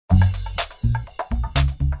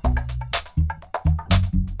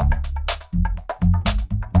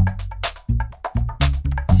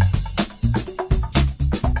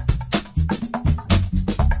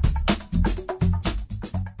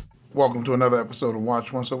Welcome to another episode of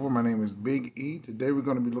Watch Once Over. My name is Big E. Today we're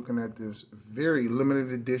going to be looking at this very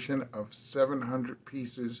limited edition of 700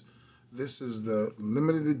 pieces. This is the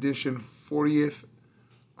limited edition 40th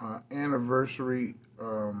anniversary,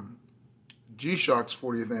 G-Shock's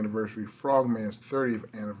 40th anniversary, Frogman's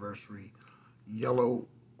 30th anniversary, Yellow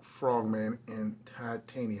Frogman in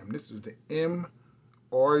titanium. This is the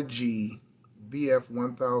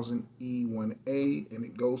MRG-BF1000E-1A, and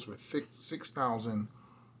it goes for $6,400.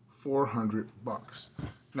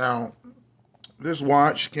 Now, this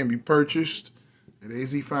watch can be purchased at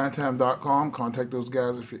azfindtime.com. Contact those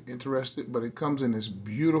guys if you're interested. But it comes in this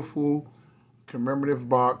beautiful commemorative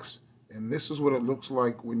box, and this is what it looks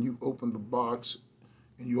like when you open the box.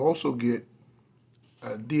 And you also get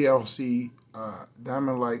a DLC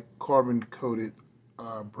diamond-like carbon-coated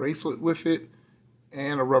bracelet with it,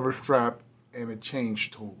 and a rubber strap and a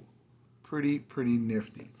change tool. Pretty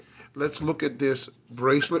nifty. Let's look at this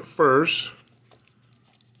bracelet first.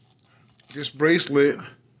 This bracelet,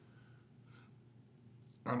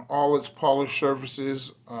 on all its polished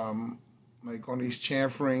surfaces, like on these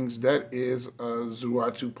chamferings, that is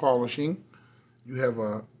Zuatu polishing. You have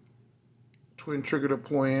a twin trigger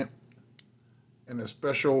deployant and a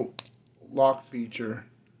special lock feature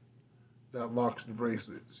that locks the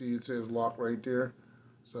bracelet. See, it says lock right there.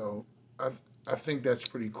 So I think that's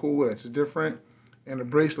pretty cool. That's different. And the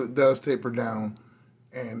bracelet does taper down,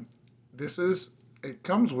 and it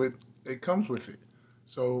comes with it.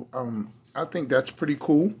 So I think that's pretty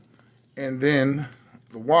cool. And then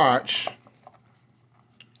the watch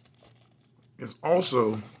is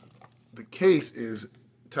also, the case is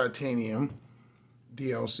titanium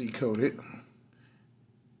DLC coated,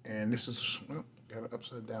 and this is, well, got it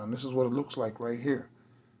upside down. This is what it looks like right here.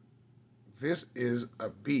 This is a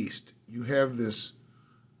beast. You have this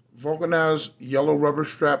vulcanized yellow rubber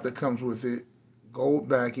strap that comes with it, gold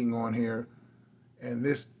backing on here, and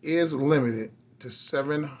this is limited to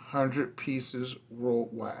 700 pieces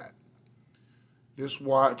worldwide. This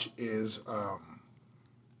watch is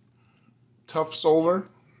tough solar.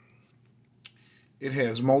 It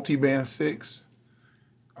has multi-band 6.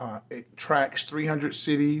 It tracks 300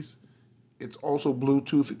 cities. It's also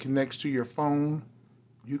Bluetooth. It connects to your phone.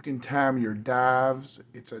 You can time your dives.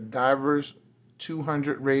 It's a diver's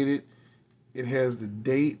 200 rated. It has the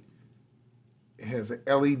date. It has an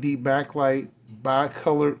LED backlight,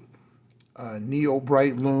 bi-colored neo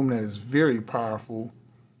bright lume that is very powerful.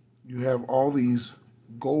 You have all these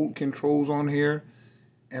gold controls on here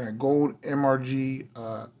and a gold MRG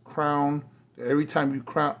crown. Every time you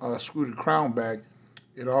screw the crown back,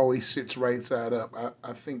 it always sits right side up.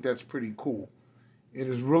 I think that's pretty cool. It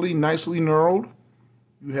is really nicely knurled.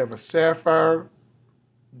 You have a sapphire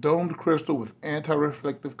domed crystal with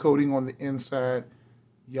anti-reflective coating on the inside,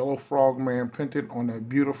 yellow frogman printed on a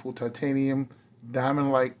beautiful titanium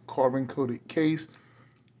diamond-like carbon-coated case.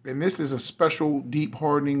 And this is a special deep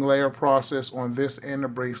hardening layer process on this and the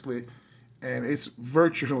bracelet, and it's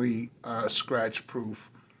virtually scratch-proof.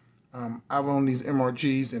 I've owned these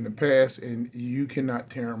MRGs in the past, and you cannot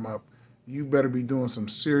tear them up. You better be doing some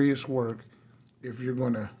serious work if you're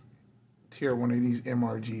going to tear one of these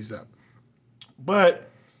MRGs up. But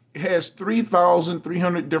it has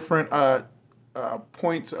 3,300 different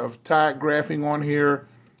points of tide graphing on here,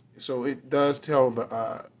 so it does tell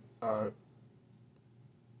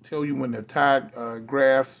you when the tide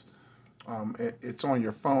graphs. It's on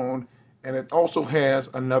your phone, and it also has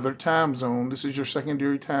another time zone. This is your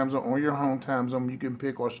secondary time zone or your home time zone. You can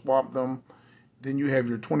pick or swap them. Then you have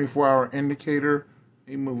your 24-hour indicator.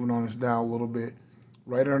 You're moving on this dial a little bit,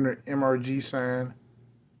 right under MRG sign.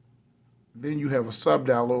 Then you have a sub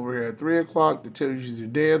dial over here at 3 o'clock that tells you the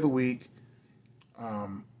day of the week,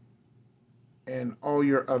 and all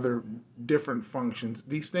your other different functions.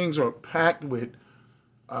 These things are packed with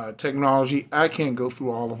technology. I can't go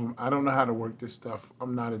through all of them. I don't know how to work this stuff.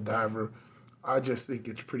 I'm not a diver. I just think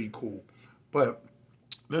it's pretty cool. But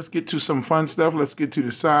let's get to some fun stuff. Let's get to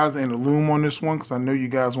the size and the lume on this one, because I know you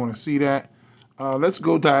guys want to see that. Let's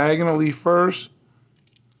go diagonally first.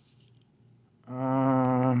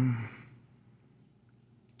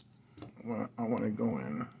 I want to go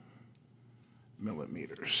in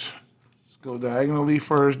millimeters. Let's go diagonally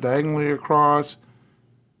first. Diagonally across,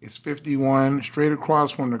 it's 51. Straight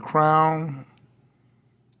across from the crown,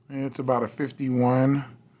 it's about a 51.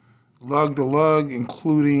 Lug to lug,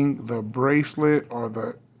 including the bracelet or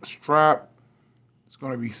the strap, it's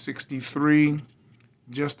going to be 63.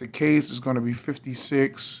 Just the case is going to be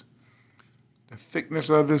 56. The thickness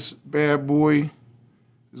of this bad boy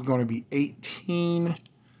is going to be 18.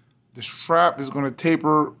 The strap is going to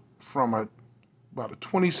taper from about a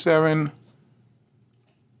 27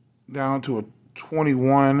 down to a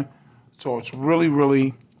 21. So it's really,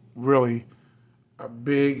 really, really a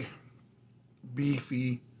big,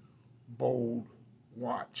 beefy, bold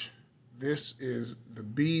watch. This is the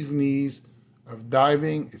bee's knees of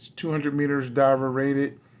diving. It's 200 meters diver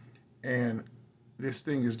rated, and this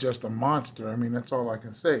thing is just a monster. I mean, that's all I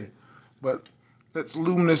can say. But let's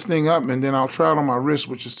lume this thing up, and then I'll try it on my wrist,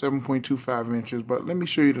 which is 7.25 inches. But let me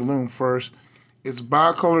show you the lume first. It's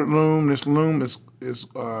bicolored lume. This lume is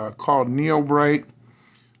called Neo Bright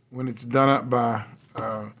when it's done up by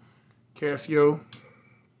Casio.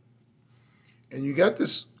 And you got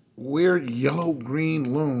this weird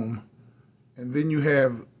yellow-green lume, and then you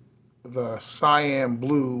have the cyan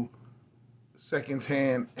blue seconds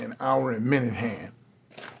hand and hour and minute hand.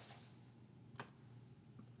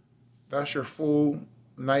 That's your full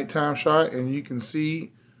nighttime shot, and you can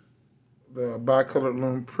see the bicolored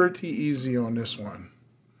lume pretty easy on this one.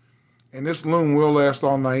 And this lume will last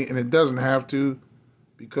all night, and it doesn't have to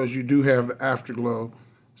because you do have the afterglow.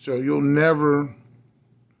 So you'll never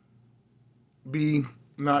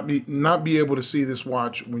not be able to see this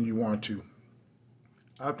watch when you want to.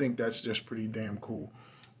 I think that's just pretty damn cool.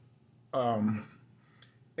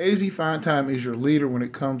 AZ Fine Time is your leader when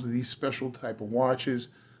it comes to these special type of watches.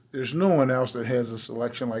 There's no one else that has a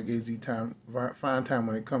selection like AZ Fine Time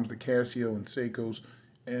when it comes to Casio and Seikos,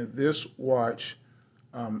 and this watch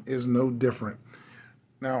is no different.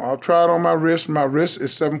 Now, I'll try it on my wrist. My wrist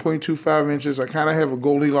is 7.25 inches. I kind of have a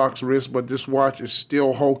Goldilocks wrist, but this watch is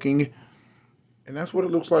still hulking, and that's what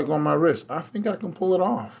it looks like on my wrist. I think I can pull it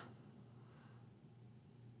off.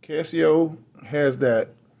 Casio has that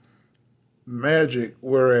magic,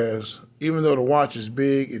 whereas even though the watch is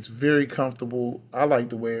big, it's very comfortable. I like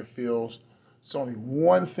the way it feels. It's only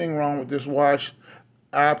one thing wrong with this watch.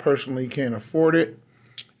 I personally can't afford it.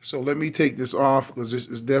 So let me take this off because this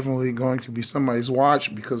is definitely going to be somebody's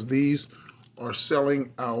watch because these are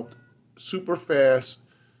selling out super fast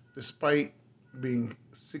despite being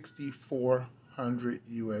 6,400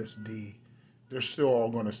 USD. They're still all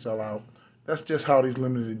going to sell out. That's just how these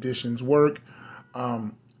limited editions work.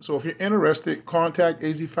 So if you're interested, contact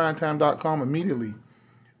azfinetime.com immediately.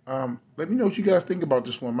 Let me know what you guys think about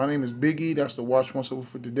this one. My name is Big E. That's the Watch Once Over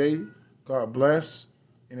for today. God bless.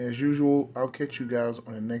 And as usual, I'll catch you guys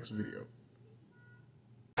on the next video.